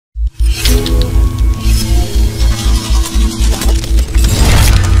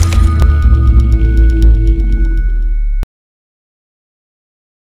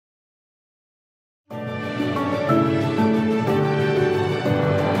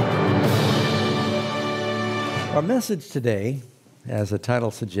Our message today, as the title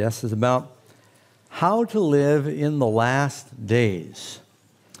suggests, is about how to live in the last days.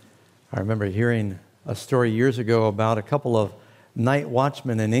 I remember hearing a story years ago about a couple of night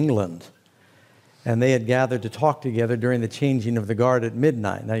watchmen in England, and they had gathered to talk together during the changing of the guard at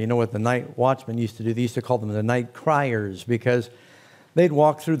midnight. Now, you know what the night watchmen used to do? They used to call them the night criers, because they'd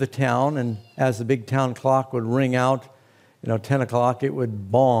walk through the town, and as the big town clock would ring out, 10 o'clock, it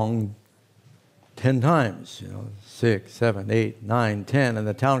would bong 10 times, 6, 7, 8, 9, 10, and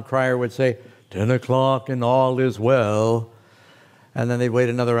the town crier would say, 10 o'clock and all is well. And then they'd wait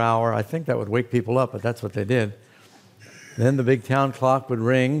another hour. I think that would wake people up, but that's what they did. Then the big town clock would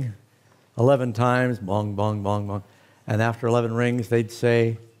ring 11 times, bong, bong, bong, bong. And after 11 rings, they'd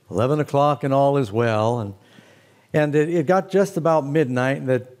say, 11 o'clock and all is well. And it got just about midnight, and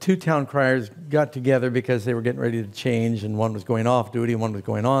the two town criers got together because they were getting ready to change, and one was going off duty and one was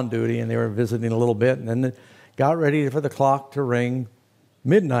going on duty, and they were visiting a little bit, and then they got ready for the clock to ring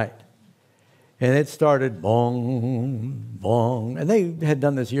midnight. And it started bong, bong. And they had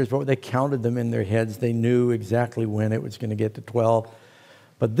done this years before. They counted them in their heads. They knew exactly when it was going to get to 12.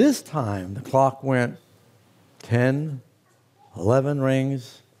 But this time, the clock went 10, 11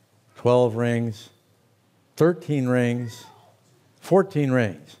 rings, 12 rings, 13 rings, 14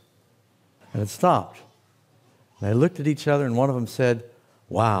 rings. And it stopped. And they looked at each other, and one of them said,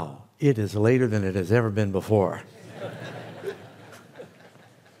 "Wow, it is later than it has ever been before."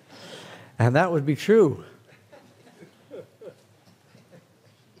 And that would be true.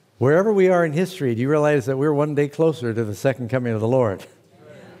 Wherever we are in history, do you realize that we're one day closer to the second coming of the Lord?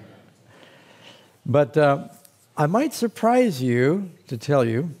 But I might surprise you to tell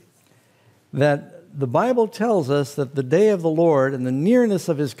you that the Bible tells us that the day of the Lord and the nearness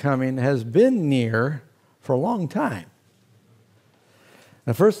of His coming has been near for a long time.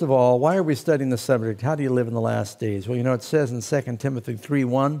 Now, first of all, why are we studying the subject? How do you live in the last days? Well, it says in 2 Timothy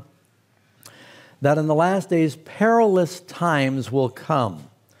 3:1 that in the last days perilous times will come.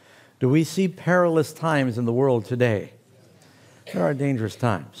 Do we see perilous times in the world today? There are dangerous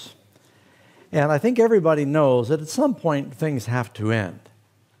times. And I think everybody knows that at some point things have to end.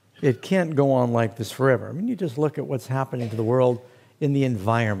 It can't go on like this forever. You just look at what's happening to the world in the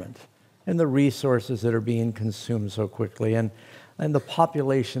environment and the resources that are being consumed so quickly and the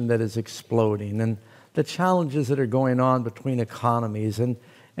population that is exploding and the challenges that are going on between economies and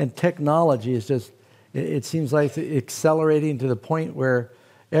technology is just, it seems like it's accelerating to the point where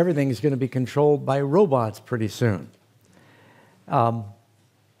everything is going to be controlled by robots pretty soon.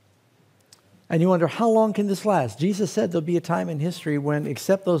 And you wonder, how long can this last? Jesus said there'll be a time in history when,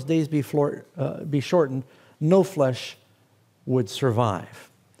 except those days be shortened, no flesh would survive.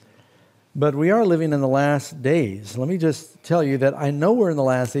 But we are living in the last days. Let me just tell you that I know we're in the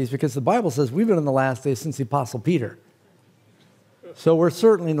last days because the Bible says we've been in the last days since the Apostle Peter. So we're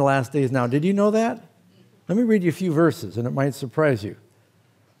certainly in the last days now. Did you know that? Let me read you a few verses, and it might surprise you.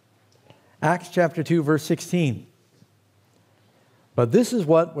 Acts chapter 2, verse 16. But this is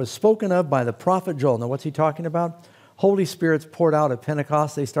what was spoken of by the prophet Joel. Now, what's he talking about? Holy Spirit's poured out at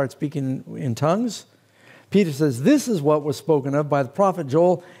Pentecost. They start speaking in tongues. Peter says, this is what was spoken of by the prophet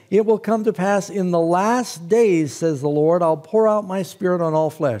Joel. It will come to pass in the last days, says the Lord, I'll pour out my Spirit on all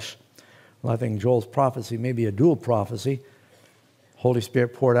flesh. Well, I think Joel's prophecy may be a dual prophecy. Holy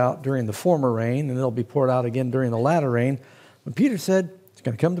Spirit poured out during the former rain, and it'll be poured out again during the latter rain. But Peter said, it's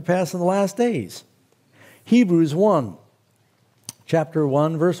going to come to pass in the last days. Hebrews 1. Chapter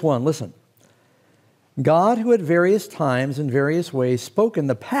 1, verse 1, listen. God, who at various times and various ways spoke in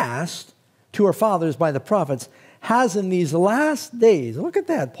the past to our fathers by the prophets, has in these last days, look at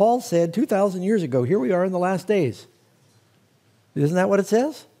that, Paul said 2,000 years ago, here we are in the last days. Isn't that what it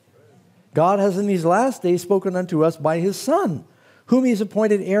says? God has in these last days spoken unto us by His Son, whom He's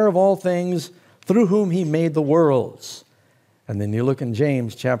appointed heir of all things, through whom He made the worlds. And then you look in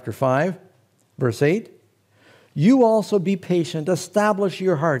James chapter 5, verse 8. You also be patient, establish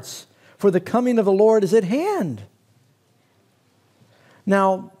your hearts, for the coming of the Lord is at hand.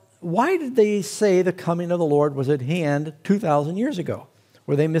 Now, why did they say the coming of the Lord was at hand 2,000 years ago?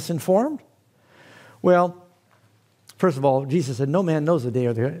 Were they misinformed? Well, first of all, Jesus said, no man knows the day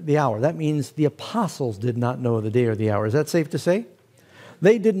or the hour. That means the apostles did not know the day or the hour. Is that safe to say?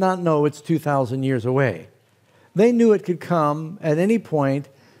 They did not know it's 2,000 years away. They knew it could come at any point,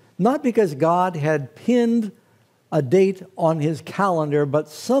 not because God had pinned a date on His calendar, but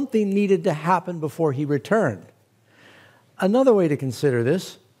something needed to happen before He returned. Another way to consider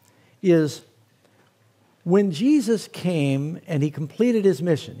this is when Jesus came and He completed His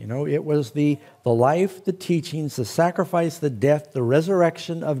mission, it was the life, the teachings, the sacrifice, the death, the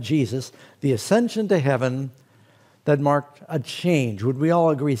resurrection of Jesus, the ascension to heaven, that marked a change. Would we all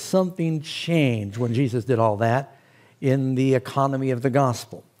agree something changed when Jesus did all that in the economy of the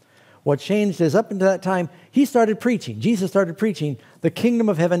gospel? What changed is up until that time, he started preaching. Jesus started preaching, the kingdom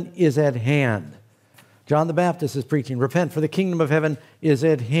of heaven is at hand. John the Baptist is preaching, repent, for the kingdom of heaven is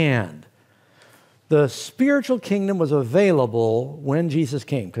at hand. The spiritual kingdom was available when Jesus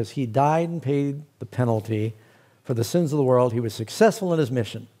came because he died and paid the penalty for the sins of the world. He was successful in his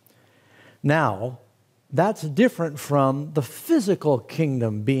mission. Now, that's different from the physical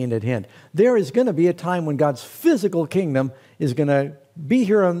kingdom being at hand. There is going to be a time when God's physical kingdom is going to be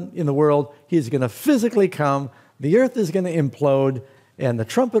here in the world. He's going to physically come. The earth is going to implode, and the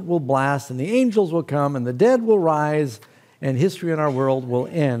trumpet will blast, and the angels will come, and the dead will rise, and history in our world will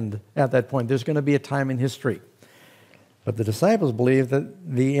end at that point. There's going to be a time in history. But the disciples believed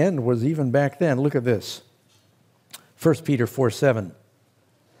that the end was even back then. Look at this. 1 Peter 4:7.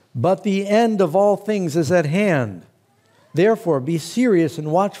 But the end of all things is at hand. Therefore, be serious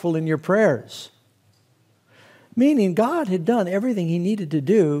and watchful in your prayers. Meaning God had done everything he needed to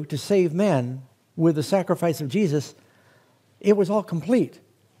do to save men with the sacrifice of Jesus. It was all complete.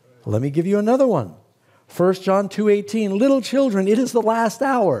 Let me give you another one. 1 John 2:18, little children, it is the last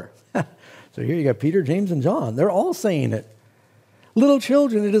hour. So here you got Peter, James, and John. They're all saying it. Little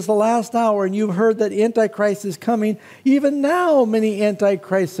children, it is the last hour, and you've heard that Antichrist is coming. Even now, many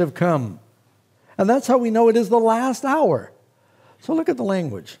Antichrists have come. And that's how we know it is the last hour. So look at the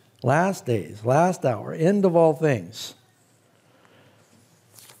language. Last days, last hour, end of all things.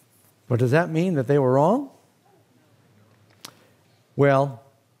 But does that mean that they were wrong? Well,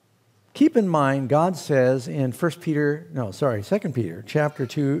 keep in mind, God says in 2 Peter chapter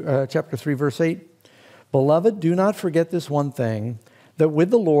 3, verse 8, Beloved, do not forget this one thing, that with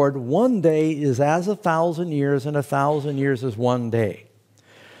the Lord, one day is as 1,000 years, and 1,000 years is one day.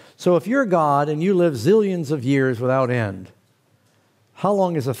 So if you're God and you live zillions of years without end, how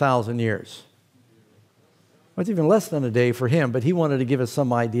long is 1,000 years? Well, it's even less than a day for him, but he wanted to give us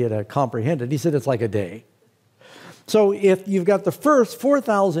some idea to comprehend it. He said it's like a day. So if you've got the first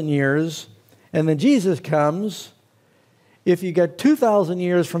 4,000 years, and then Jesus comes, if you get 2,000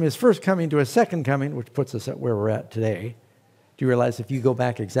 years from his first coming to his second coming, which puts us at where we're at today, do you realize if you go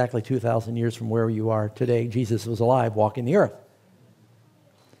back exactly 2,000 years from where you are today, Jesus was alive walking the earth?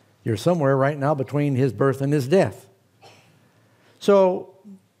 You're somewhere right now between his birth and his death. So,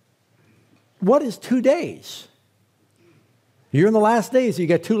 what is 2 days? You're in the last days, so you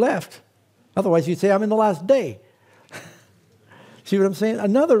got 2 left. Otherwise, you'd say, I'm in the last day. See what I'm saying?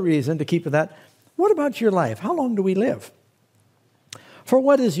 Another reason to keep with that, what about your life? How long do we live? For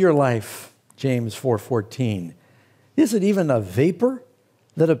what is your life? James 4:14. Is it even a vapor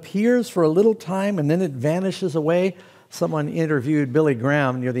that appears for a little time and then it vanishes away? Someone interviewed Billy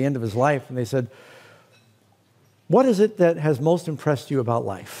Graham near the end of his life, and they said, what is it that has most impressed you about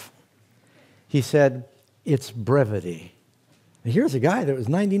life? He said, it's brevity. And here's a guy that was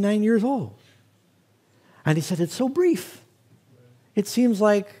 99 years old. And he said, it's so brief. It seems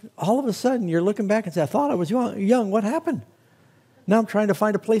like all of a sudden you're looking back and say, I thought I was young. What happened? Now I'm trying to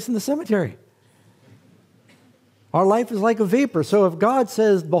find a place in the cemetery. Our life is like a vapor. So if God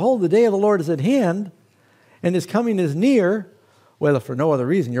says, behold, the day of the Lord is at hand and his coming is near, well, if for no other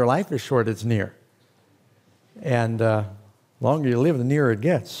reason your life is short, it's near. And the longer you live, the nearer it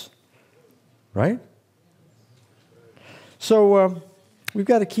gets. Right? So we've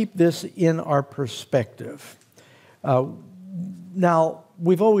got to keep this in our perspective. Now,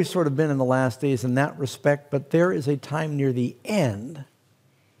 we've always sort of been in the last days in that respect, but there is a time near the end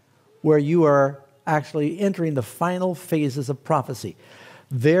where you are actually entering the final phases of prophecy.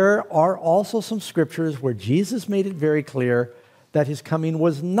 There are also some scriptures where Jesus made it very clear that his coming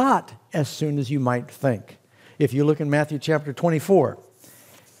was not as soon as you might think. If you look in Matthew chapter 24,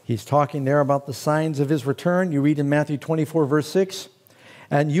 he's talking there about the signs of his return. You read in Matthew 24, verse 6,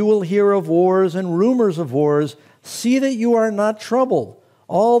 and you will hear of wars and rumors of wars. See that you are not troubled.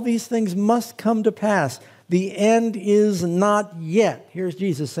 All these things must come to pass. The end is not yet. Here's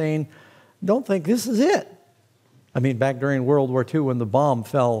Jesus saying, don't think this is it. I mean, back during World War II when the bomb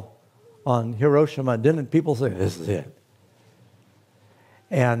fell on Hiroshima, didn't people say, this is it?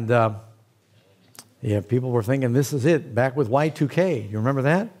 And people were thinking, this is it, back with Y2K. You remember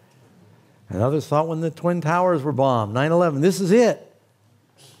that? And others thought when the Twin Towers were bombed, 9/11, this is it.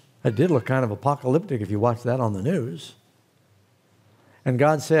 It did look kind of apocalyptic if you watched that on the news. And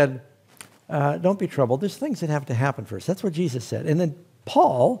God said, don't be troubled. There's things that have to happen first. That's what Jesus said. And then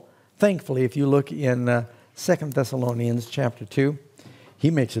Paul, thankfully, if you look in 2 Thessalonians chapter 2, he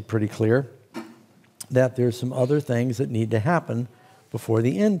makes it pretty clear that there's some other things that need to happen before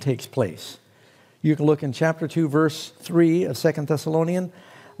the end takes place. You can look in chapter 2, verse 3 of 2 Thessalonians.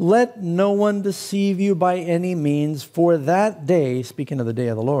 Let no one deceive you by any means, for that day, speaking of the day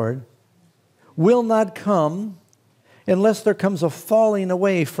of the Lord, will not come unless there comes a falling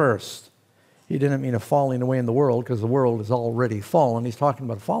away first. He didn't mean a falling away in the world, because the world is already fallen. He's talking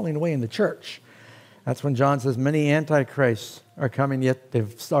about falling away in the church. That's when John says many antichrists are coming, yet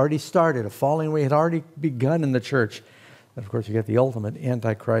they've already started. A falling away had already begun in the church. And of course, you get the ultimate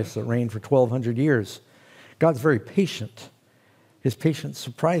antichrist that reigned for 1,200 years. God's very patient. His patience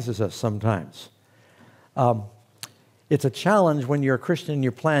surprises us sometimes. It's a challenge when you're a Christian and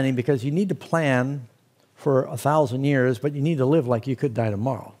you're planning, because you need to plan for 1,000 years, but you need to live like you could die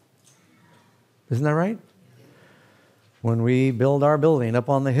tomorrow. Isn't that right? When we build our building up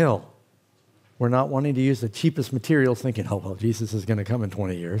on the hill, we're not wanting to use the cheapest materials, thinking, oh, well, Jesus is going to come in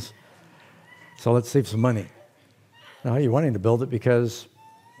 20 years, so let's save some money. No, you're wanting to build it because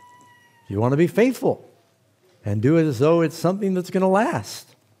you want to be faithful and do it as though it's something that's going to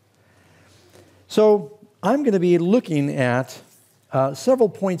last. So I'm going to be looking at several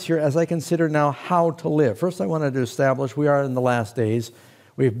points here as I consider now how to live. First, I wanted to establish we are in the last days.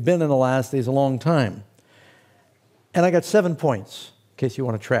 We've been in the last days a long time. And I got 7 points, in case you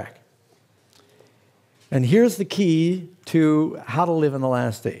want to track. And here's the key to how to live in the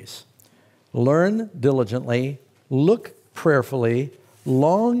last days. Learn diligently, look prayerfully,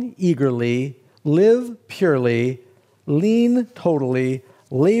 long eagerly, live purely, lean totally,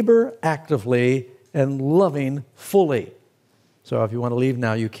 labor actively, and loving fully. So if you want to leave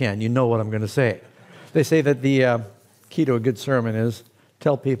now, you can. You know what I'm going to say. They say that the key to a good sermon is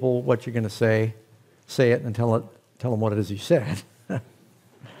tell people what you're going to say it, and tell them what it is you said.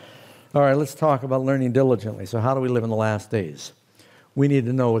 All right, let's talk about learning diligently. So how do we live in the last days? We need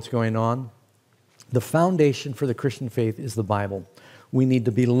to know what's going on. The foundation for the Christian faith is the Bible. We need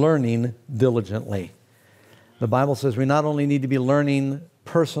to be learning diligently. The Bible says we not only need to be learning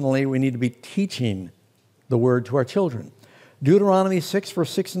personally, we need to be teaching the Word to our children. Deuteronomy 6,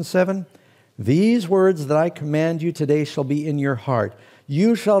 verse 6 and 7, these words that I command you today shall be in your heart.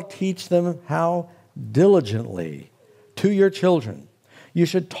 You shall teach them how diligently to your children. You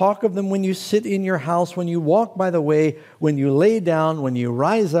should talk of them when you sit in your house, when you walk by the way, when you lay down, when you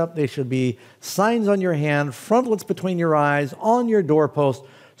rise up. They should be signs on your hand, frontlets between your eyes, on your doorpost.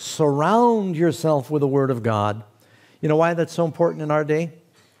 Surround yourself with the Word of God. You know why that's so important in our day?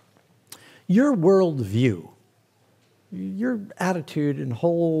 Your worldview, your attitude and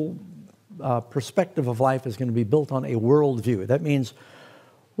whole perspective of life is going to be built on a worldview. That means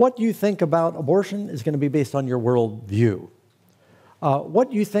what you think about abortion is going to be based on your worldview.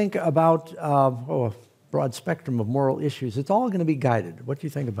 What you think about a broad spectrum of moral issues, it's all going to be guided. What you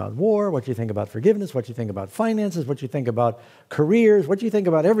think about war, what you think about forgiveness, what you think about finances, what you think about careers, what you think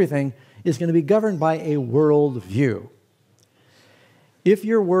about everything is going to be governed by a worldview. If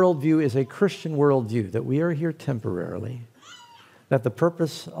your worldview is a Christian worldview, that we are here temporarily, that the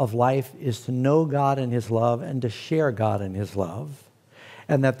purpose of life is to know God and His love and to share God and His love,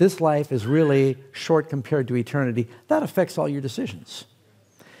 and that this life is really short compared to eternity, that affects all your decisions.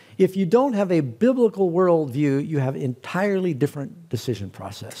 If you don't have a biblical worldview, you have entirely different decision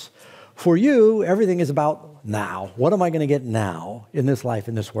process. For you, everything is about now. What am I going to get now in this life,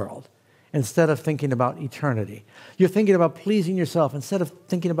 in this world? Instead of thinking about eternity. You're thinking about pleasing yourself instead of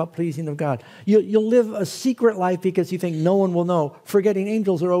thinking about pleasing of God. You'll live a secret life because you think no one will know, forgetting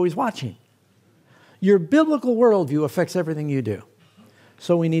angels are always watching. Your biblical worldview affects everything you do.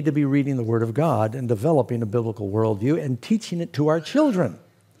 So we need to be reading the Word of God and developing a biblical worldview and teaching it to our children.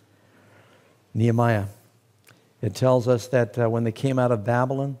 Nehemiah, it tells us that when they came out of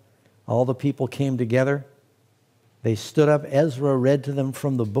Babylon, all the people came together. They stood up. Ezra read to them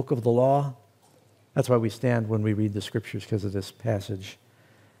from the book of the law. That's why we stand when we read the Scriptures, because of this passage.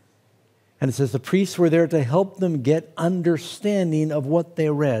 And it says the priests were there to help them get understanding of what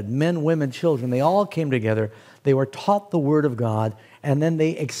they read. Men, women, children, they all came together. They were taught the Word of God, and then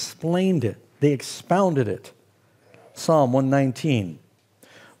they explained it. They expounded it. Psalm 119.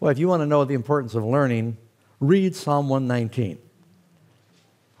 Well, if you want to know the importance of learning, read Psalm 119.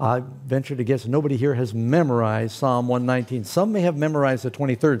 I venture to guess nobody here has memorized Psalm 119. Some may have memorized the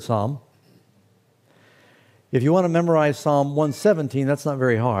 23rd Psalm. If you want to memorize Psalm 117, that's not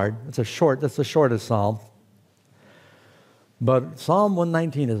very hard. That's the shortest Psalm. But Psalm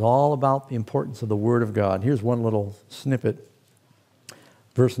 119 is all about the importance of the Word of God. Here's one little snippet.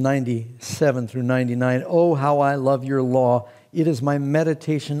 Verse 97 through 99. Oh, how I love your law. It is my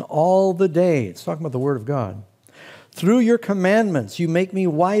meditation all the day. It's talking about the Word of God. Through your commandments, you make me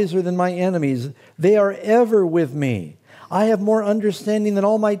wiser than my enemies. They are ever with me. I have more understanding than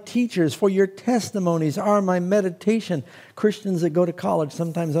all my teachers, for your testimonies are my meditation. Christians that go to college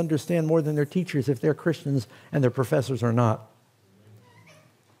sometimes understand more than their teachers if they're Christians and their professors are not.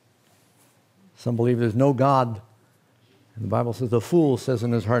 Some believe there's no God. And the Bible says the fool says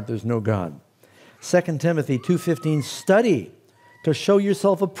in his heart there's no God. 2 Timothy 2:15, study to show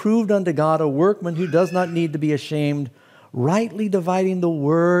yourself approved unto God, a workman who does not need to be ashamed, rightly dividing the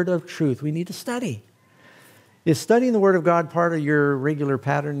word of truth. We need to study. Is studying the Word of God part of your regular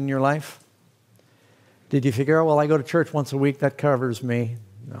pattern in your life? Did you figure out, well, I go to church once a week, that covers me?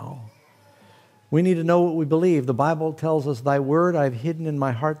 No. We need to know what we believe. The Bible tells us, thy word I've hidden in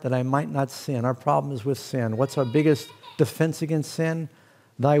my heart that I might not sin. Our problem is with sin. What's our biggest defense against sin?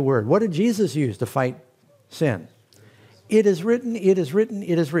 Thy word. What did Jesus use to fight sin? It is written, it is written,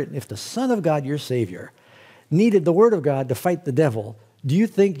 it is written. If the Son of God, your Savior, needed the Word of God to fight the devil, do you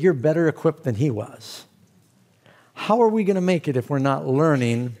think you're better equipped than he was? How are we going to make it if we're not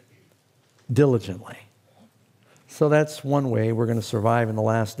learning diligently? So that's one way we're going to survive in the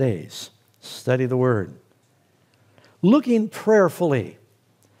last days. Study the Word. Looking prayerfully.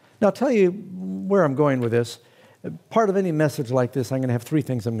 Now, I'll tell you where I'm going with this. Part of any message like this, I'm going to have three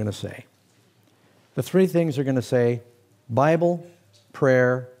things I'm going to say. The three things are going to say Bible,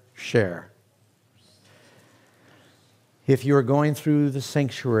 prayer, share. If you are going through the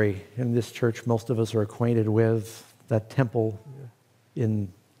sanctuary in this church, most of us are acquainted with that temple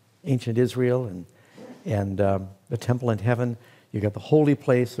in ancient Israel and the temple in heaven. You got the holy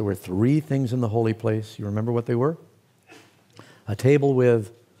place. There were three things in the holy place. You remember what they were? A table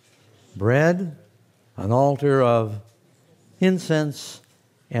with bread, an altar of incense,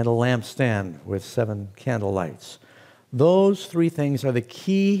 and a lampstand with 7 candle lights. Those three things are the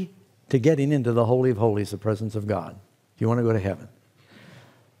key to getting into the Holy of Holies, the presence of God, if you want to go to heaven.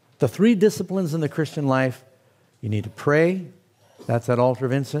 The three disciplines in the Christian life: you need to pray. That's that altar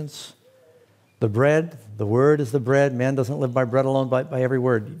of incense. The bread, the word is the bread. Man doesn't live by bread alone, but by every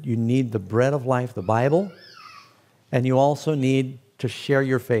word. You need the bread of life, the Bible. And you also need to share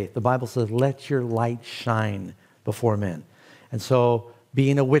your faith. The Bible says, let your light shine before men. And so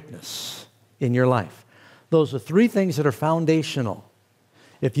being a witness in your life. Those are three things that are foundational.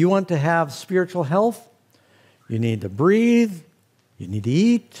 If you want to have spiritual health, you need to breathe, you need to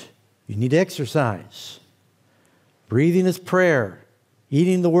eat, you need to exercise. Breathing is prayer,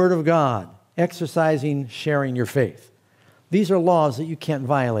 eating the Word of God, exercising, sharing your faith. These are laws that you can't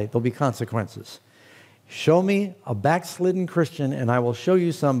violate. There'll be consequences. Show me a backslidden Christian, and I will show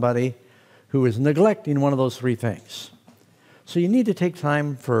you somebody who is neglecting one of those three things. So you need to take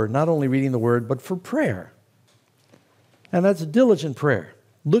time for not only reading the Word, but for prayer. And that's diligent prayer,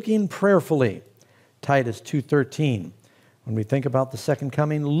 looking prayerfully. Titus 2:13, when we think about the second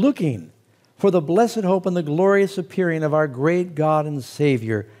coming, looking for the blessed hope and the glorious appearing of our great God and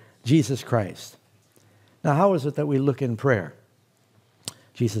Savior, Jesus Christ. Now, how is it that we look in prayer?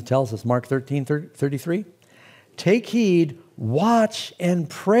 Jesus tells us, Mark 13:33, take heed, watch and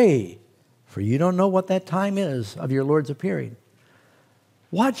pray, for you don't know what that time is of your Lord's appearing.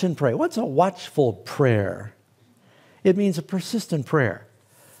 Watch and pray. What's a watchful prayer? It means a persistent prayer.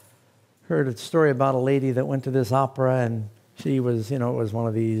 Heard a story about a lady that went to this opera, and she was, it was one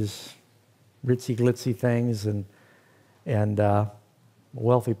of these ritzy glitzy things, and a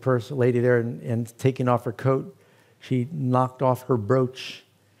wealthy person, lady there, and taking off her coat, she knocked off her brooch,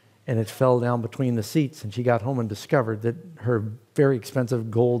 and it fell down between the seats, and she got home and discovered that her very expensive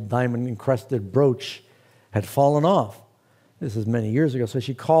gold diamond encrusted brooch had fallen off. This is many years ago. So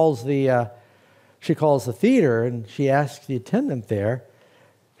she calls the theater, and she asks the attendant there.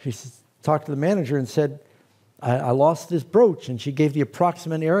 She talked to the manager and said, I lost this brooch, and she gave the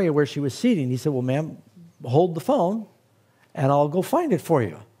approximate area where she was seating. He said, well, ma'am, hold the phone, and I'll go find it for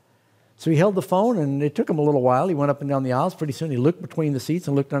you. So he held the phone, and it took him a little while. He went up and down the aisles. Pretty soon he looked between the seats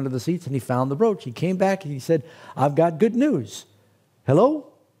and looked under the seats, and he found the brooch. He came back, and he said, I've got good news. Hello?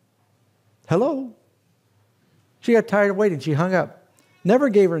 Hello? She got tired of waiting. She hung up. Never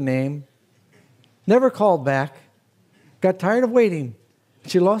gave her name. Never called back. Got tired of waiting.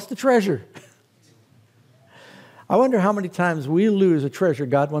 She lost the treasure. I wonder how many times we lose a treasure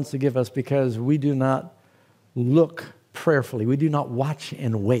God wants to give us because we do not look prayerfully. We do not watch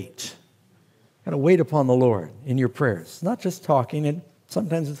and wait. Got to wait upon the Lord in your prayers. Not just talking, and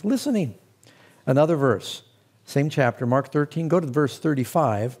sometimes it's listening. Another verse, same chapter, Mark 13, go to verse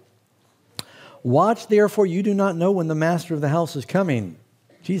 35. Watch therefore, you do not know when the master of the house is coming.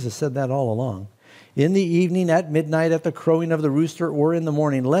 Jesus said that all along. In the evening, at midnight, at the crowing of the rooster, or in the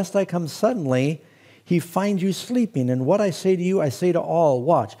morning, lest I come suddenly, he find you sleeping. And what I say to you, I say to all,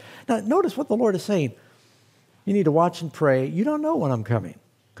 watch. Now, notice what the Lord is saying. You need to watch and pray. You don't know when I'm coming.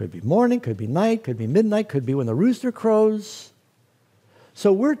 Could be morning, could be night, could be midnight, could be when the rooster crows.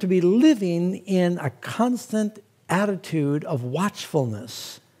 So we're to be living in a constant attitude of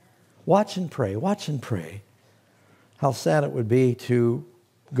watchfulness. Watch and pray, watch and pray. How sad it would be to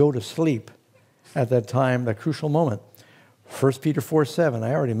go to sleep at that time, that crucial moment. 1 Peter 4:7,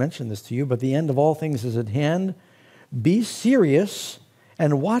 I already mentioned this to you, but the end of all things is at hand. Be serious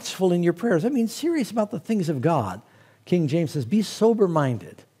and watchful in your prayers. That means serious about the things of God. King James says, be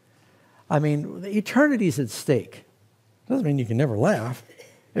sober-minded. I mean, eternity is at stake. Doesn't mean you can never laugh.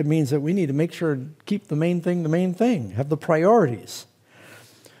 It means that we need to make sure to keep the main thing, have the priorities.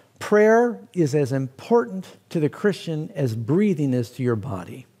 Prayer is as important to the Christian as breathing is to your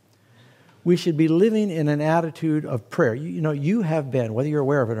body. We should be living in an attitude of prayer. You have been, whether you're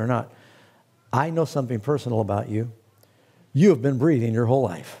aware of it or not, I know something personal about you. You have been breathing your whole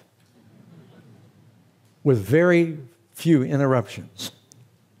life with very few interruptions.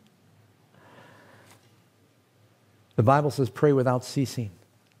 The Bible says pray without ceasing.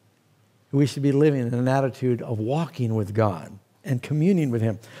 We should be living in an attitude of walking with God and communing with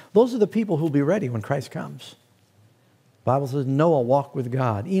Him. Those are the people who will be ready when Christ comes. The Bible says Noah walked with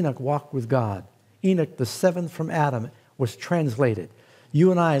God. Enoch walked with God. Enoch, the seventh from Adam, was translated. You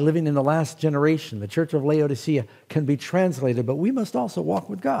and I, living in the last generation, the church of Laodicea, can be translated, but we must also walk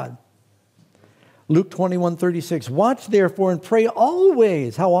with God. Luke 21:36, watch therefore and pray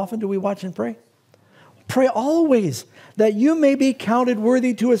always. How often do we watch and pray? Pray always, that you may be counted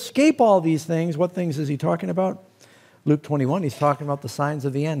worthy to escape all these things. What things is he talking about? Luke 21, he's talking about the signs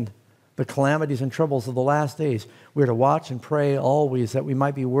of the end, the calamities and troubles of the last days. We're to watch and pray always that we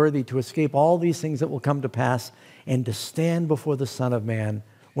might be worthy to escape all these things that will come to pass and to stand before the Son of Man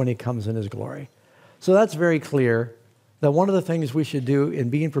when He comes in His glory. So that's very clear that one of the things we should do in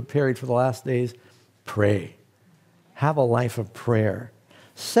being prepared for the last days, pray. Have a life of prayer.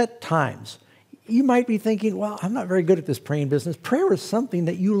 Set times. You might be thinking, well, I'm not very good at this praying business. Prayer is something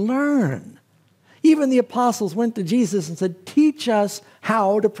that you learn. Even the apostles went to Jesus and said, teach us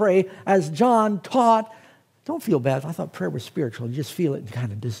how to pray as John taught. Don't feel bad. I thought prayer was spiritual. You just feel it and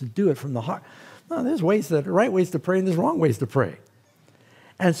kind of just do it from the heart. No, there's right ways to pray and there's wrong ways to pray.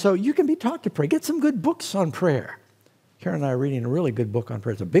 And so you can be taught to pray. Get some good books on prayer. Karen and I are reading a really good book on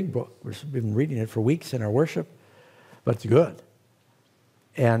prayer. It's a big book. We've been reading it for weeks in our worship, but it's good.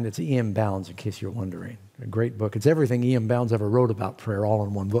 And it's E.M. Bounds, in case you're wondering. A great book. It's everything E.M. Bounds ever wrote about prayer all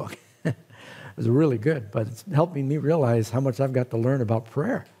in one book. It's really good, but it's helping me realize how much I've got to learn about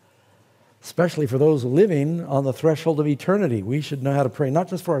prayer, especially for those living on the threshold of eternity. We should know how to pray, not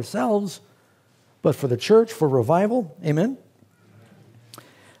just for ourselves, but for the church, for revival. Amen?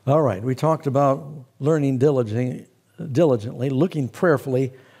 All right, we talked about learning diligently, looking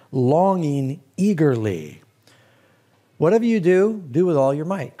prayerfully, longing eagerly. Whatever you do, do with all your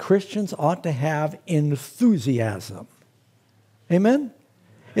might. Christians ought to have enthusiasm. Amen?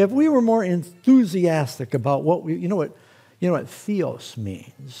 If we were more enthusiastic about what you know what theos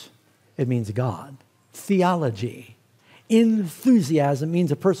means? It means God. Theology. Enthusiasm means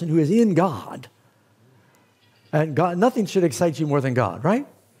a person who is in God. And God, nothing should excite you more than God, right?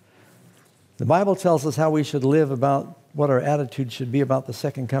 The Bible tells us how we should live, about what our attitude should be about the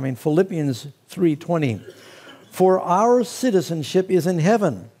second coming. Philippians 3:20. For our citizenship is in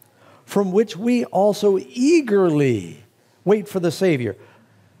heaven, from which we also eagerly wait for the Savior.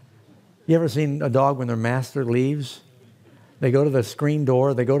 You ever seen a dog when their master leaves? They go to the screen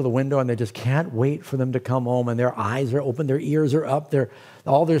door, they go to the window, and they just can't wait for them to come home, and their eyes are open, their ears are up,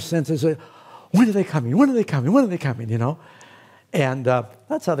 all their senses are, when are they coming? When are they coming? When are they coming? You know? And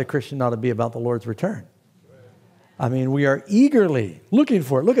that's how the Christian ought to be about the Lord's return. I mean, we are eagerly looking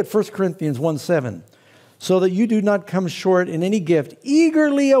for it. Look at 1 Corinthians 1:7. So that you do not come short in any gift,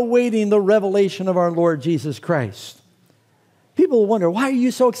 eagerly awaiting the revelation of our Lord Jesus Christ. People wonder, why are you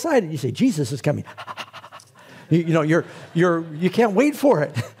so excited? You say, Jesus is coming. You can't wait for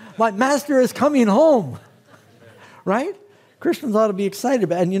it. My master is coming home. Right? Christians ought to be excited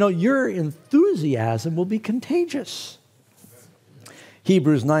about it. And your enthusiasm will be contagious.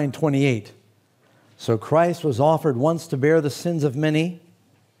 Hebrews 9:28. So Christ was offered once to bear the sins of many.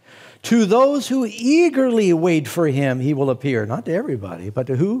 To those who eagerly wait for Him, He will appear. Not to everybody, but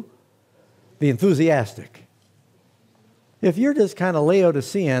to who? The enthusiastic. If you're just kind of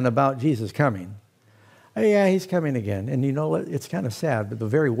Laodicean about Jesus coming, oh yeah, He's coming again. And it's kind of sad, but the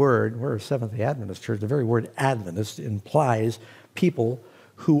very word, we're a Seventh-day Adventist church, the very word Adventist implies people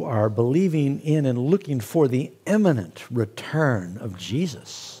who are believing in and looking for the imminent return of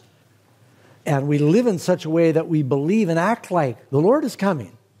Jesus. And we live in such a way that we believe and act like the Lord is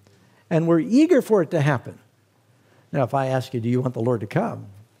coming. And we're eager for it to happen. Now, if I ask you, do you want the Lord to come?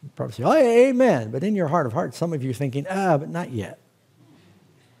 You'd probably say, oh, amen. But in your heart of hearts, some of you are thinking, but not yet.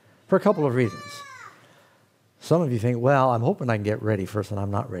 For a couple of reasons. Some of you think, well, I'm hoping I can get ready first, and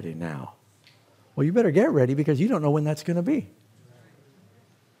I'm not ready now. Well, you better get ready because you don't know when that's going to be.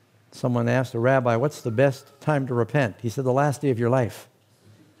 Someone asked a rabbi, what's the best time to repent? He said, the last day of your life.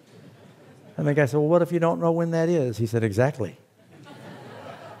 And the guy said, well, what if you don't know when that is? He said, exactly.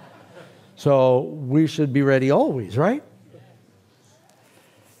 So we should be ready always, right?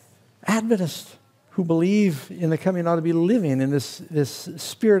 Adventists who believe in the coming ought to be living in this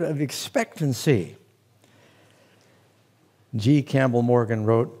spirit of expectancy. G. Campbell Morgan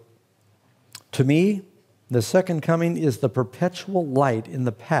wrote, to me, the second coming is the perpetual light in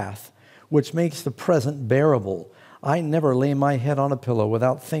the path which makes the present bearable. I never lay my head on a pillow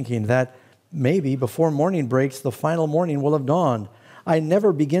without thinking that maybe before morning breaks, the final morning will have dawned. I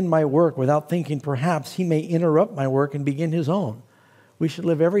never begin my work without thinking perhaps he may interrupt my work and begin his own. We should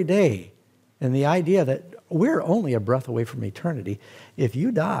live every day in the idea that we're only a breath away from eternity. If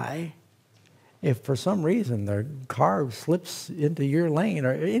you die, if for some reason the car slips into your lane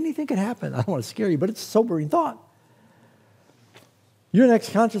or anything could happen, I don't want to scare you, but it's a sobering thought. Your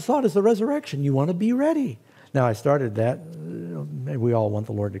next conscious thought is the resurrection. You want to be ready. Now, I started that. Maybe we all want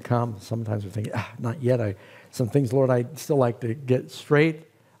the Lord to come. Sometimes we're thinking, not yet. Some things, Lord, I'd still like to get straight.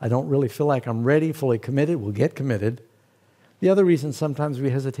 I don't really feel like I'm ready, fully committed. We'll get committed. The other reason sometimes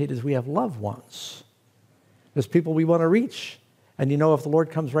we hesitate is we have loved ones. There's people we want to reach. And you know if the Lord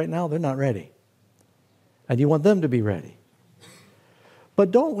comes right now, they're not ready. And you want them to be ready.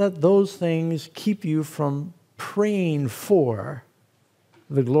 But don't let those things keep you from praying for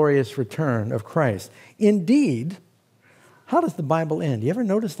the glorious return of Christ. Indeed, how does the Bible end? You ever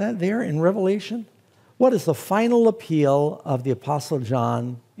notice that there in Revelation? What is the final appeal of the Apostle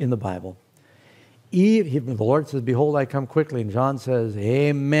John in the Bible? The Lord says, behold, I come quickly. And John says,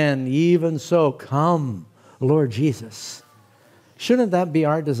 amen, even so, come, Lord Jesus. Shouldn't that be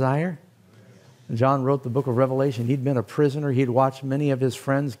our desire? John wrote the book of Revelation. He'd been a prisoner. He'd watched many of his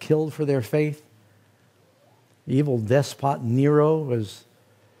friends killed for their faith. The evil despot Nero was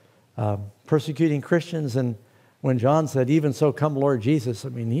persecuting Christians. And when John said, even so, come, Lord Jesus, I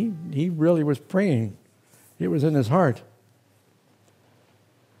mean, he really was praying. It was in his heart.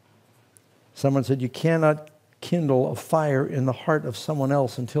 Someone said, you cannot kindle a fire in the heart of someone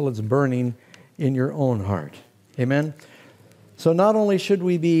else until it's burning in your own heart. Amen? So not only should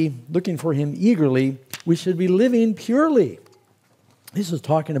we be looking for him eagerly, we should be living purely. This is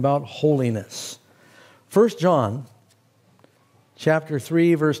talking about holiness. 1 John chapter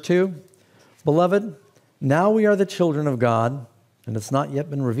 3, verse 2. Beloved, now we are the children of God, and it's not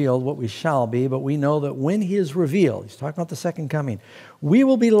yet been revealed what we shall be, but we know that when he is revealed, he's talking about the second coming, we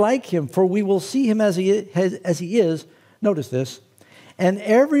will be like him, for we will see him as he is. Notice this. And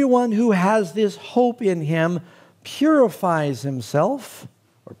everyone who has this hope in him purifies himself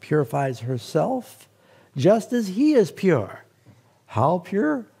or purifies herself just as he is pure. How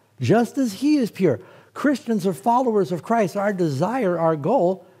pure? Just as he is pure. Christians are followers of Christ. Our desire, our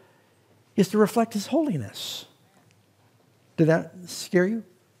goal is to reflect his holiness. Did that scare you?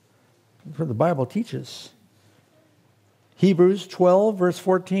 That's what the Bible teaches. Hebrews 12, verse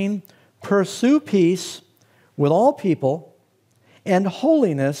 14, pursue peace with all people and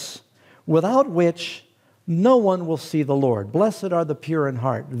holiness, without which no one will see the Lord. Blessed are the pure in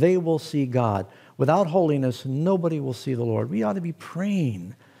heart. They will see God. Without holiness, nobody will see the Lord. We ought to be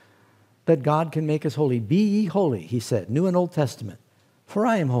praying that God can make us holy. Be ye holy, he said, New and Old Testament, for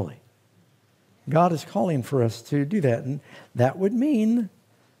I am holy. God is calling for us to do that. And that would mean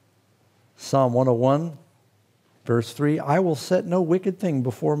Psalm 101, verse 3, I will set no wicked thing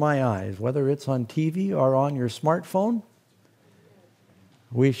before my eyes, whether it's on TV or on your smartphone.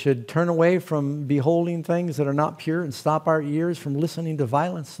 We should turn away from beholding things that are not pure and stop our ears from listening to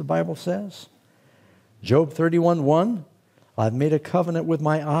violence, the Bible says. Job 31:1, I've made a covenant with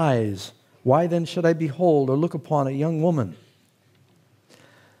my eyes. Why then should I behold or look upon a young woman?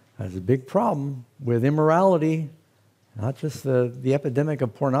 There's a big problem with immorality, not just the epidemic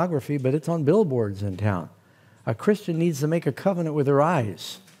of pornography, but it's on billboards in town. A Christian needs to make a covenant with her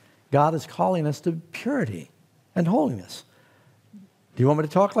eyes. God is calling us to purity and holiness. Do you want me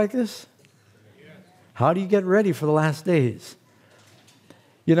to talk like this? How do you get ready for the last days?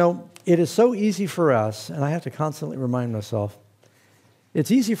 You know, it is so easy for us, and I have to constantly remind myself, it's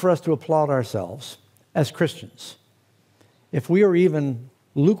easy for us to applaud ourselves as Christians. If we are even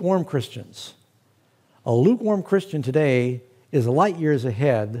lukewarm Christians, a lukewarm Christian today is light years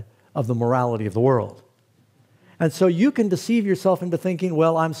ahead of the morality of the world. And so you can deceive yourself into thinking,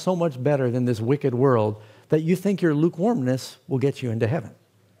 well, I'm so much better than this wicked world that you think your lukewarmness will get you into heaven.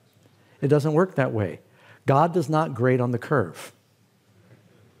 It doesn't work that way. God does not grade on the curve.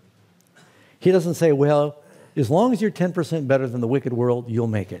 He doesn't say, well, as long as you're 10% better than the wicked world, you'll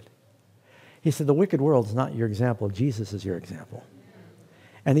make it. He said, the wicked world is not your example. Jesus is your example.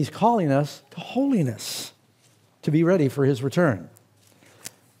 And he's calling us to holiness, to be ready for his return.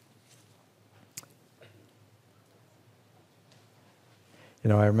 You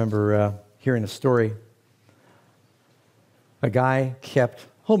know, I remember hearing a story. A guy kept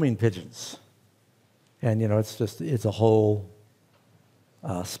homing pigeons. And, you know, it's a whole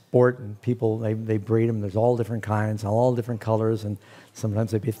sport, and people, they breed them. There's all different kinds, all different colors, and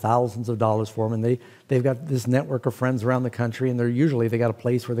sometimes they pay thousands of dollars for them. And they've got this network of friends around the country, and they got a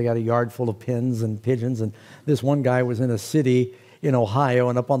place where they got a yard full of pins and pigeons. And this one guy was in a city in Ohio,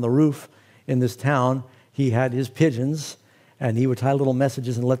 and up on the roof in this town, he had his pigeons, and he would tie little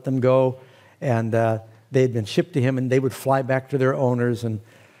messages and let them go. And they had been shipped to him, and they would fly back to their owners. And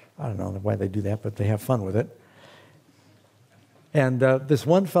I don't know why they do that, but they have fun with it. And this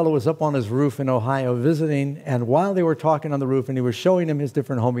one fellow was up on his roof in Ohio visiting, and while they were talking on the roof and he was showing him his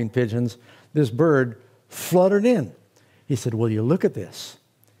different homing pigeons, this bird fluttered in. He said, will you look at this?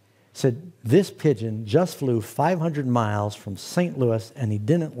 He said, this pigeon just flew 500 miles from St. Louis and he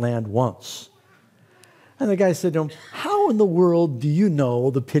didn't land once. And the guy said to him, how in the world do you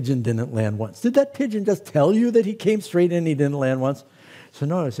know the pigeon didn't land once? Did that pigeon just tell you that he came straight in and he didn't land once? So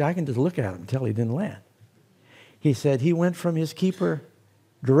no, see, I can just look at him and tell he didn't land. He said he went from his keeper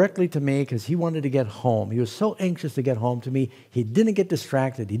directly to me because he wanted to get home. He was so anxious to get home to me. He didn't get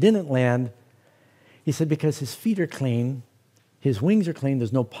distracted. He didn't land. He said because his feet are clean, his wings are clean,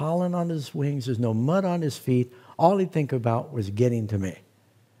 there's no pollen on his wings, there's no mud on his feet. All he'd think about was getting to me.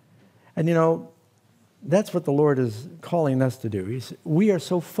 And you know, that's what the Lord is calling us to do. We are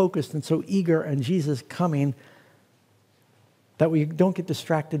so focused and so eager on Jesus coming that we don't get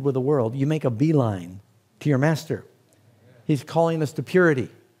distracted with the world. You make a beeline to your master. He's calling us to purity.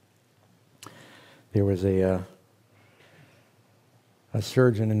 There was a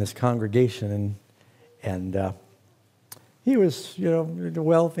surgeon in this congregation, and he was, you know,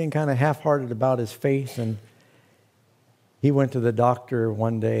 wealthy and kind of half-hearted about his faith, and he went to the doctor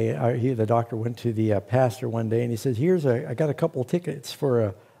one day. The doctor went to the pastor one day, and he says, I got a couple tickets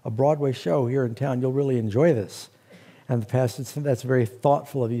for a Broadway show here in town. You'll really enjoy this. And the pastor said, that's very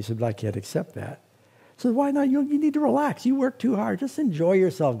thoughtful of you. He said, but I can't accept that. He said, why not? You need to relax. You work too hard. Just enjoy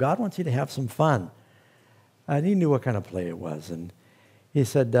yourself. God wants you to have some fun. And he knew what kind of play it was. And he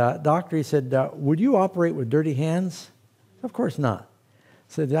said, doctor, he said, would you operate with dirty hands? Of course not.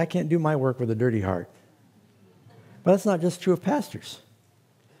 He said, I can't do my work with a dirty heart. But that's not just true of pastors.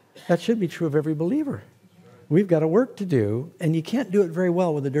 That should be true of every believer. We've got a work to do, and you can't do it very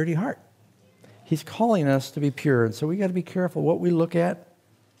well with a dirty heart. He's calling us to be pure, and so we got to be careful what we look at,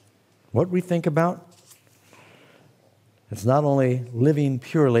 what we think about. It's not only living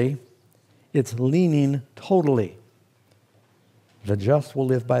purely, it's leaning totally. The just will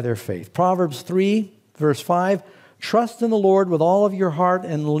live by their faith. Proverbs 3, verse 5, trust in the Lord with all of your heart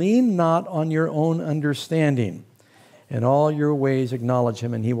and lean not on your own understanding. In all your ways acknowledge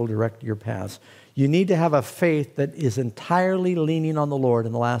him, and he will direct your paths. You need to have a faith that is entirely leaning on the Lord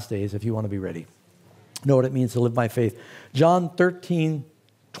in the last days if you want to be ready. Know what it means to live by faith. John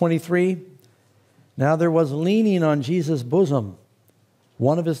 13:23. Now there was leaning on Jesus' bosom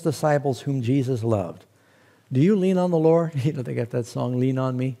one of his disciples whom Jesus loved. Do you lean on the Lord? You know, they got that song, Lean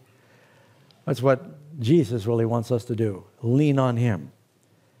on Me. That's what Jesus really wants us to do. Lean on him.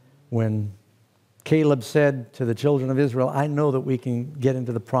 When Caleb said to the children of Israel, I know that we can get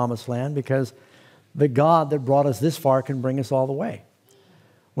into the promised land because the God that brought us this far can bring us all the way.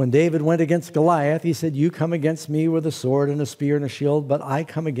 When David went against Goliath, he said, you come against me with a sword and a spear and a shield, but I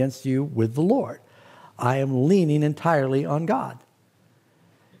come against you with the Lord. I am leaning entirely on God.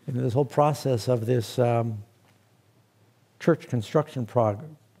 And this whole process of this church construction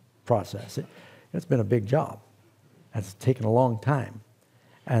process, it's been a big job. It's taken a long time.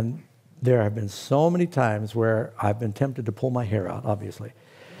 And there have been so many times where I've been tempted to pull my hair out, obviously.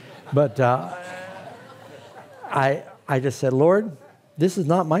 But I just said, Lord, this is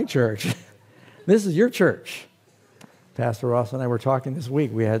not my church. This is your church. Pastor Ross and I were talking this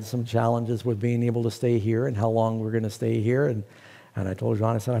week. We had some challenges with being able to stay here and how long we're going to stay here. And I told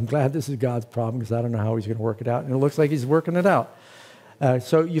John, I said, I'm glad this is God's problem because I don't know how he's going to work it out. And it looks like he's working it out.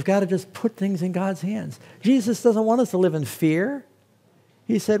 So you've got to just put things in God's hands. Jesus doesn't want us to live in fear.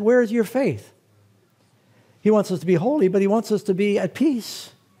 He said, where is your faith? He wants us to be holy, but he wants us to be at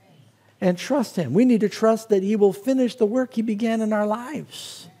peace and trust him. We need to trust that he will finish the work he began in our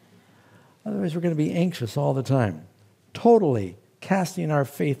lives. Otherwise, we're going to be anxious all the time. Totally casting our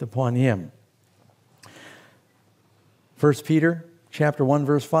faith upon him. 1 Peter chapter 1,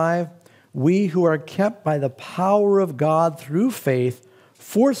 verse 5, we who are kept by the power of God through faith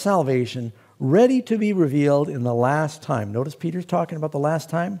for salvation, ready to be revealed in the last time. Notice Peter's talking about the last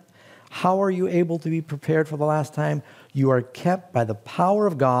time. How are you able to be prepared for the last time? You are kept by the power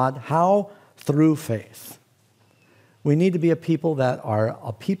of God. How? Through faith. We need to be a people that are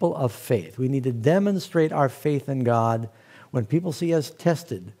a people of faith. We need to demonstrate our faith in God. When people see us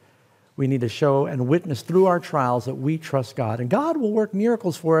tested, we need to show and witness through our trials that we trust God. And God will work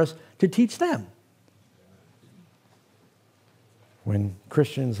miracles for us to teach them. When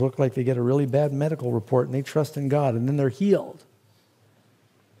Christians look like they get a really bad medical report and they trust in God and then they're healed,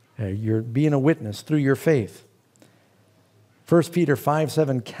 you're being a witness through your faith. 1 Peter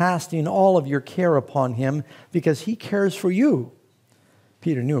 5:7, casting all of your care upon him because he cares for you.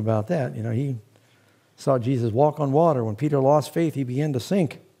 Peter knew about that. He saw Jesus walk on water. When Peter lost faith, he began to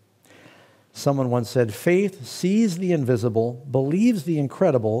sink. Someone once said, faith sees the invisible, believes the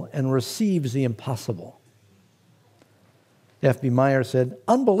incredible, and receives the impossible. F.B. Meyer said,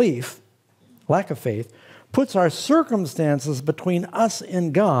 unbelief, lack of faith, puts our circumstances between us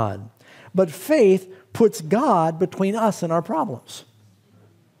and God, but faith puts God between us and our problems.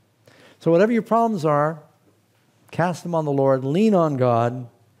 So whatever your problems are, cast them on the Lord, lean on God,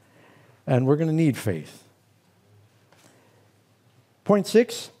 and we're going to need faith. Point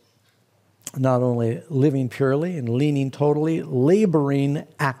 6, not only living purely and leaning totally, laboring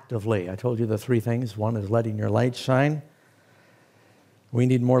actively. I told you the three things. One is letting your light shine. We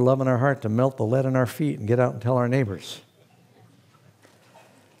need more love in our heart to melt the lead in our feet and get out and tell our neighbors.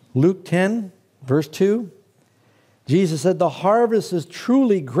 Luke 10, verse 2, Jesus said, the harvest is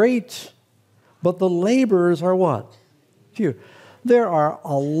truly great, but the laborers are what? Few. There are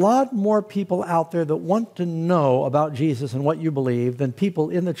a lot more people out there that want to know about Jesus and what you believe than people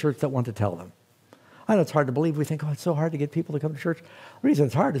in the church that want to tell them. I know it's hard to believe. We think, it's so hard to get people to come to church. The reason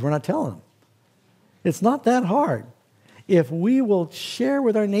it's hard is we're not telling them. It's not that hard. If we will share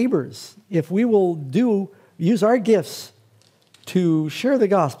with our neighbors, if we will use our gifts to share the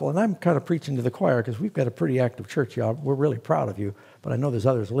gospel, and I'm kind of preaching to the choir because we've got a pretty active church, y'all. We're really proud of you, but I know there's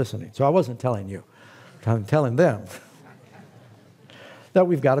others listening. So I wasn't telling you. I'm telling them that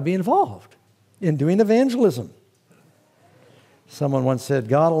we've got to be involved in doing evangelism. Someone once said,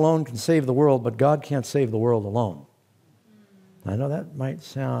 God alone can save the world, but God can't save the world alone. I know that might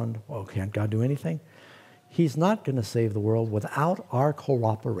sound, can't God do anything? He's not going to save the world without our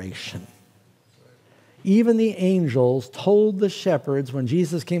cooperation. Even the angels told the shepherds when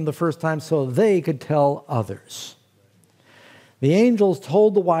Jesus came the first time so they could tell others. The angels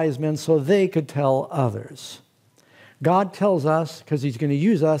told the wise men so they could tell others. God tells us because he's going to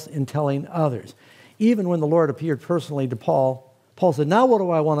use us in telling others. Even when the Lord appeared personally to Paul, Paul said, now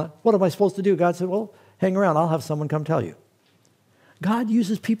what am I supposed to do? God said, well, hang around. I'll have someone come tell you. God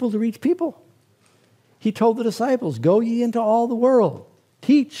uses people to reach people. He told the disciples, go ye into all the world,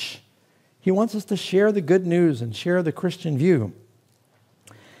 teach. He wants us to share the good news and share the Christian view.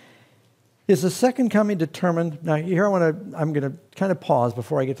 Is the second coming determined? Now here I'm going to kind of pause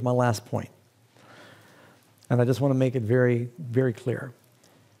before I get to my last point. And I just want to make it very, very clear.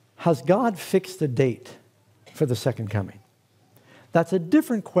 Has God fixed a date for the second coming? That's a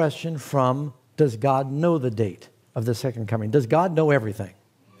different question from, does God know the date of the second coming? Does God know everything?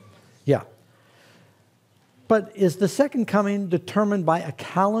 Yeah. But is the second coming determined by a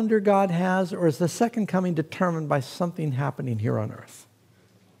calendar God has, or is the second coming determined by something happening here on earth?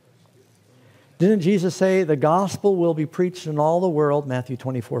 Didn't Jesus say the gospel will be preached in all the world, Matthew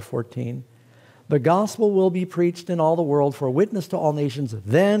 24:14? The gospel will be preached in all the world for a witness to all nations,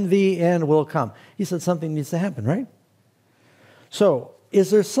 then the end will come. He said something needs to happen, right? So,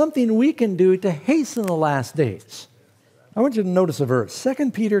 is there something we can do to hasten the last days? I want you to notice a verse,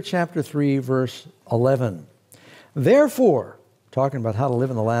 2 Peter chapter 3, verse 11. Therefore, talking about how to live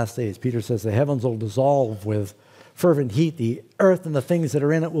in the last days, Peter says the heavens will dissolve with fervent heat, the earth and the things that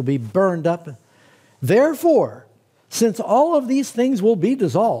are in it will be burned up. Therefore, since all of these things will be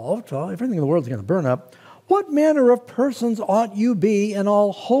dissolved, everything in the world is going to burn up, what manner of persons ought you be in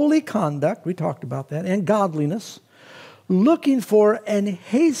all holy conduct, we talked about that, and godliness, looking for and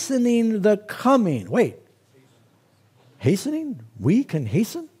hastening the coming. Wait, hastening? We can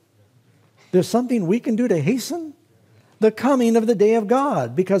hasten? There's something we can do to hasten the coming of the day of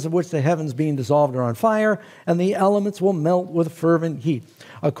God, because of which the heavens being dissolved are on fire, and the elements will melt with fervent heat.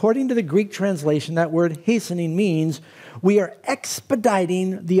 According to the Greek translation, that word hastening means we are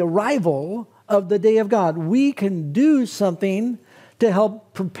expediting the arrival of the day of God. We can do something to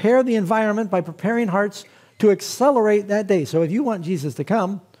help prepare the environment by preparing hearts to accelerate that day. So if you want Jesus to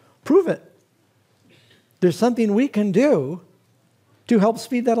come, prove it. There's something we can do to help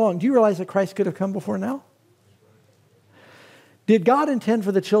speed that along. Do you realize that Christ could have come before now? Did God intend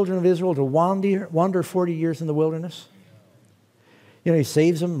for the children of Israel to wander 40 years in the wilderness? You know, he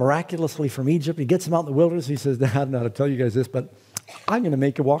saves them miraculously from Egypt. He gets them out in the wilderness. He says, I don't know how to tell you guys this, but I'm going to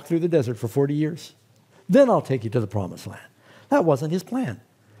make you walk through the desert for 40 years. Then I'll take you to the promised land. That wasn't his plan.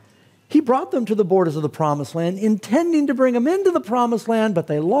 He brought them to the borders of the promised land, intending to bring them into the promised land, but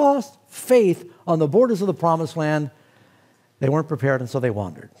they lost faith on the borders of the promised land. They weren't prepared, and so they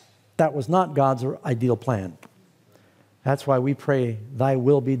wandered. That was not God's ideal plan. That's why we pray, thy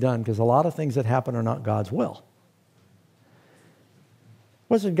will be done, because a lot of things that happen are not God's will.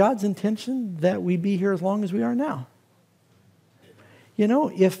 Was it God's intention that we be here as long as we are now? You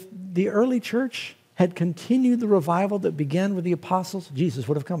know, if the early church had continued the revival that began with the apostles, Jesus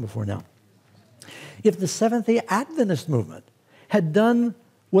would have come before now. If the Seventh-day Adventist movement had done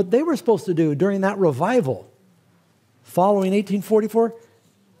what they were supposed to do during that revival following 1844,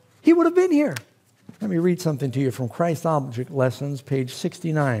 he would have been here. Let me read something to you from Christ Object Lessons, page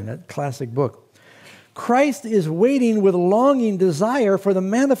 69, that classic book. Christ is waiting with longing desire for the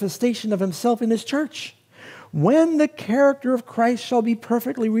manifestation of himself in his church. When the character of Christ shall be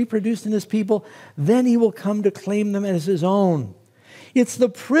perfectly reproduced in his people, then he will come to claim them as his own. It's the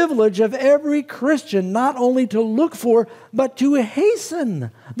privilege of every Christian not only to look for, but to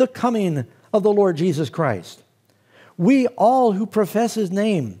hasten the coming of the Lord Jesus Christ. We all who profess his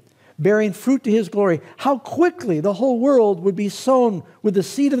name, bearing fruit to his glory, how quickly the whole world would be sown with the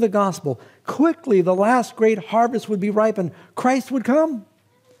seed of the gospel. Quickly the last great harvest would be ripened. Christ would come.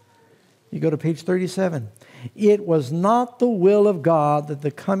 You go to page 37. It was not the will of God that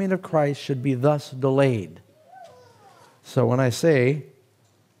the coming of Christ should be thus delayed. So when I say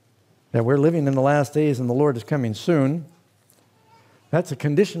that we're living in the last days and the Lord is coming soon, that's a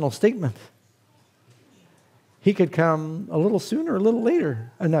conditional statement. He could come a little sooner or a little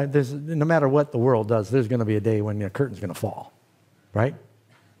later. And no matter what the world does, there's going to be a day when the curtain's going to fall, right?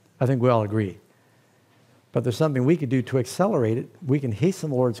 I think we all agree. But there's something we could do to accelerate it. We can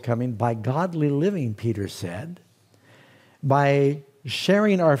hasten the Lord's coming by godly living, Peter said, by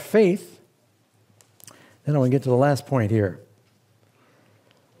sharing our faith. Then I want to get to the last point here.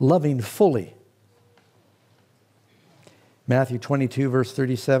 Loving fully. Matthew 22, verse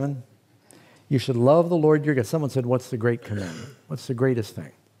 37. You should love the Lord your God. Someone said, what's the great commandment? What's the greatest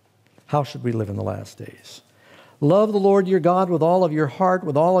thing? How should we live in the last days? Love the Lord your God with all of your heart,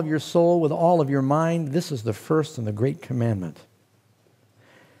 with all of your soul, with all of your mind. This is the first and the great commandment.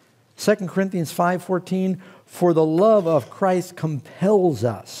 2 Corinthians 5:14, for the love of Christ compels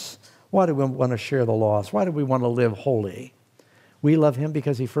us. Why do we want to share the lost? Why do we want to live holy? We love him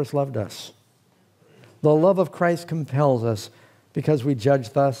because he first loved us. The love of Christ compels us because we judge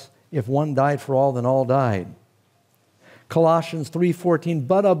thus, if one died for all, then all died. Colossians 3:14,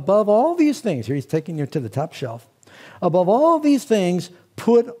 but above all these things, here he's taking you to the top shelf. Above all these things,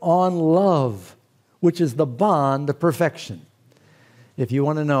 put on love, which is the bond of perfection. If you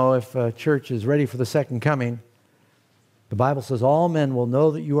want to know if a church is ready for the second coming, the Bible says all men will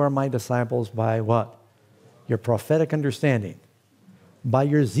know that you are my disciples by what? Your prophetic understanding, by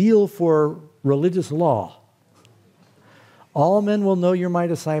your zeal for religious law. All men will know you're my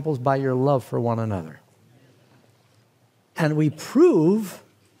disciples by your love for one another. And we prove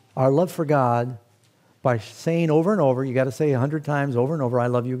our love for God by saying over and over, you got to say 100 times over and over, I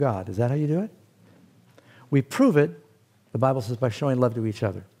love you, God. Is that how you do it? We prove it, the Bible says, by showing love to each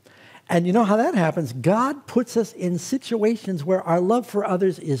other. And you know how that happens? God puts us in situations where our love for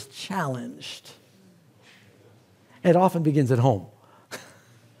others is challenged. It often begins at home.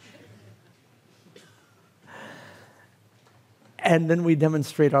 And then we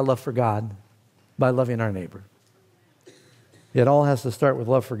demonstrate our love for God by loving our neighbor. It all has to start with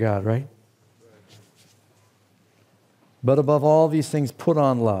love for God, right? But above all these things, put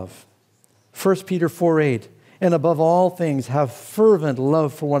on love. 1 Peter 4:8, and above all things, have fervent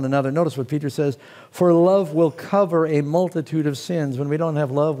love for one another. Notice what Peter says, for love will cover a multitude of sins. When we don't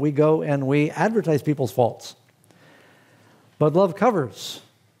have love, we go and we advertise people's faults. But love covers.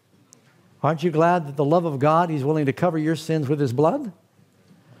 Aren't you glad that the love of God, he's willing to cover your sins with his blood?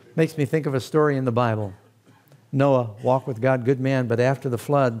 Makes me think of a story in the Bible. Noah walked with God, good man, but after the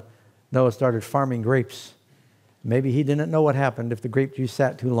flood, Noah started farming grapes. Maybe he didn't know what happened if the grape juice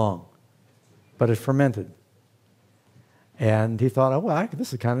sat too long, but it fermented. And he thought, oh, well,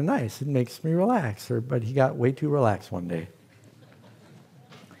 this is kind of nice. It makes me relax. But he got way too relaxed one day.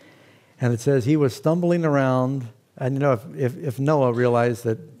 And it says he was stumbling around And if Noah realized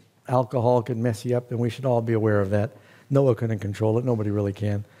that alcohol could mess you up, then we should all be aware of that. Noah couldn't control it. Nobody really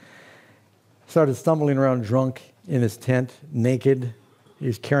can. Started stumbling around drunk in his tent, naked. He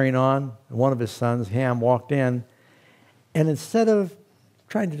was carrying on. One of his sons, Ham, walked in. And instead of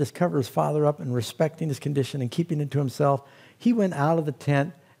trying to just cover his father up and respecting his condition and keeping it to himself, he went out of the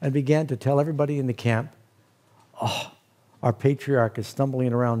tent and began to tell everybody in the camp, "Oh, our patriarch is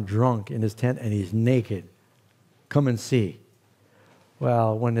stumbling around drunk in his tent and he's naked. Come and see."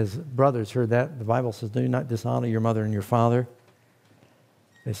 Well, when his brothers heard that, the Bible says, "Do not dishonor your mother and your father."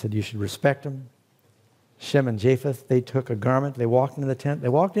 They said, "You should respect him." Shem and Japheth, they took a garment, they walked into the tent. They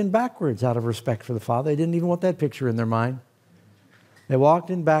walked in backwards out of respect for the father. They didn't even want that picture in their mind. They walked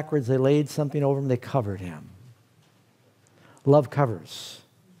in backwards, they laid something over him, they covered him. Love covers.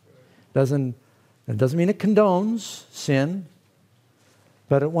 It doesn't mean it condones sin,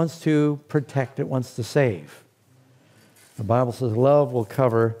 but it wants to protect, it wants to save. The Bible says love will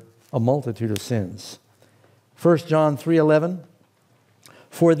cover a multitude of sins. 1 John 3:11,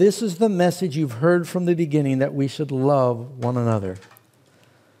 "For this is the message you've heard from the beginning, that we should love one another."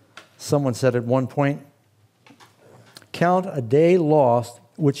 Someone said at one point, "Count a day lost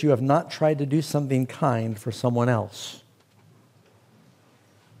which you have not tried to do something kind for someone else."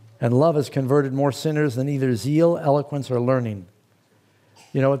 And love has converted more sinners than either zeal, eloquence, or learning.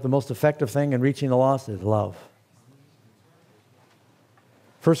 You know what the most effective thing in reaching the lost is? Love.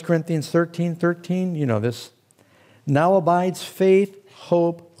 1 Corinthians 13:13, you know this. "Now abides faith,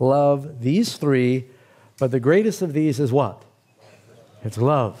 hope, love, these three, but the greatest of these is what? It's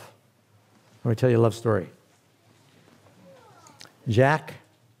love." Let me tell you a love story. Jack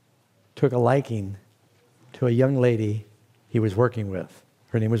took a liking to a young lady he was working with.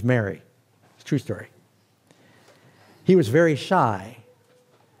 Her name was Mary. It's a true story. He was very shy.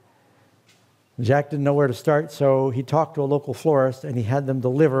 Jack didn't know where to start, so he talked to a local florist and he had them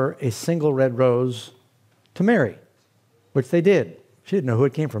deliver a single red rose to Mary, which they did. She didn't know who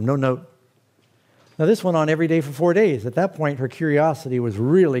it came from, no note. Now this went on every day for 4 days. At that point, her curiosity was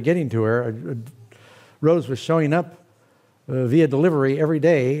really getting to her. A rose was showing up via delivery every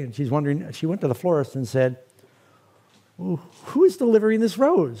day, and she's wondering. She went to the florist and said, "Who is delivering this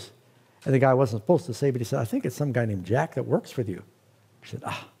rose?" And the guy wasn't supposed to say, but he said, "I think it's some guy named Jack that works with you." She said,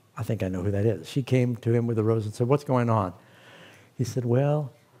 "I think I know who that is." She came to him with the rose and said, "What's going on?" He said,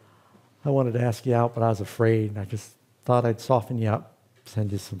 "Well, I wanted to ask you out, but I was afraid, and I just thought I'd soften you up,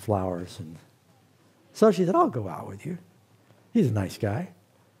 send you some flowers." And so she said, "I'll go out with you. He's a nice guy."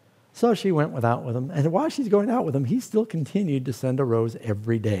 So she went out with him, and while she's going out with him, he still continued to send a rose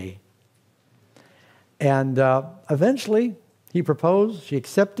every day. And eventually, he proposed, she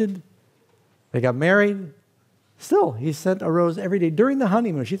accepted, they got married. Still, he sent a rose every day. During the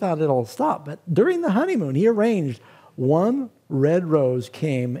honeymoon, she thought it'll stop, but during the honeymoon, he arranged one red rose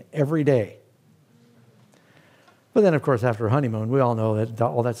came every day. But then, of course, after a honeymoon, we all know that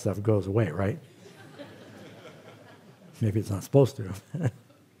all that stuff goes away, right? Maybe it's not supposed to.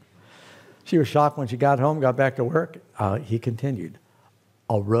 She was shocked when she got home, got back to work. He continued.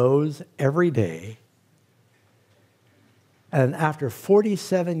 A rose every day. And after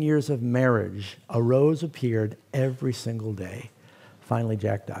 47 years of marriage, a rose appeared every single day. Finally,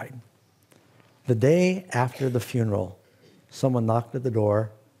 Jack died. The day after the funeral, someone knocked at the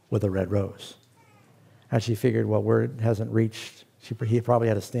door with a red rose. And she figured, well, word hasn't reached. He probably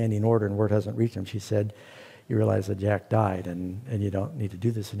had a standing order and word hasn't reached him. She said, "You realize that Jack died and you don't need to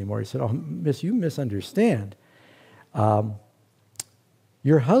do this anymore." He said, "Oh, miss, you misunderstand.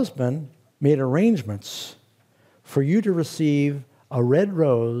 Your husband made arrangements for you to receive a red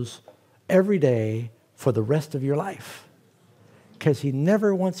rose every day for the rest of your life, because he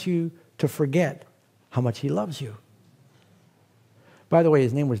never wants you to forget how much he loves you." By the way,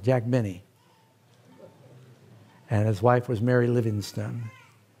 his name was Jack Benny, and his wife was Mary Livingston,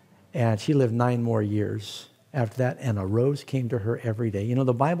 and she lived 9 more years after that, and a rose came to her every day. You know,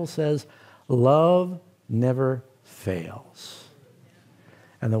 the Bible says love never fails.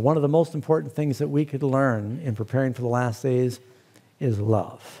 And one of the most important things that we could learn in preparing for the last days is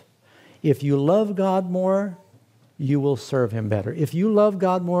love. If you love God more, you will serve him better. If you love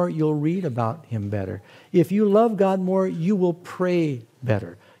God more, you'll read about him better. If you love God more, you will pray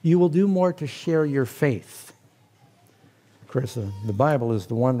better. You will do more to share your faith. Of course, the Bible is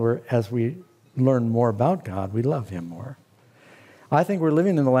the one where, as we learn more about God, we love him more. I think we're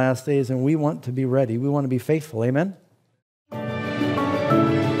living in the last days, and we want to be ready. We want to be faithful. Amen?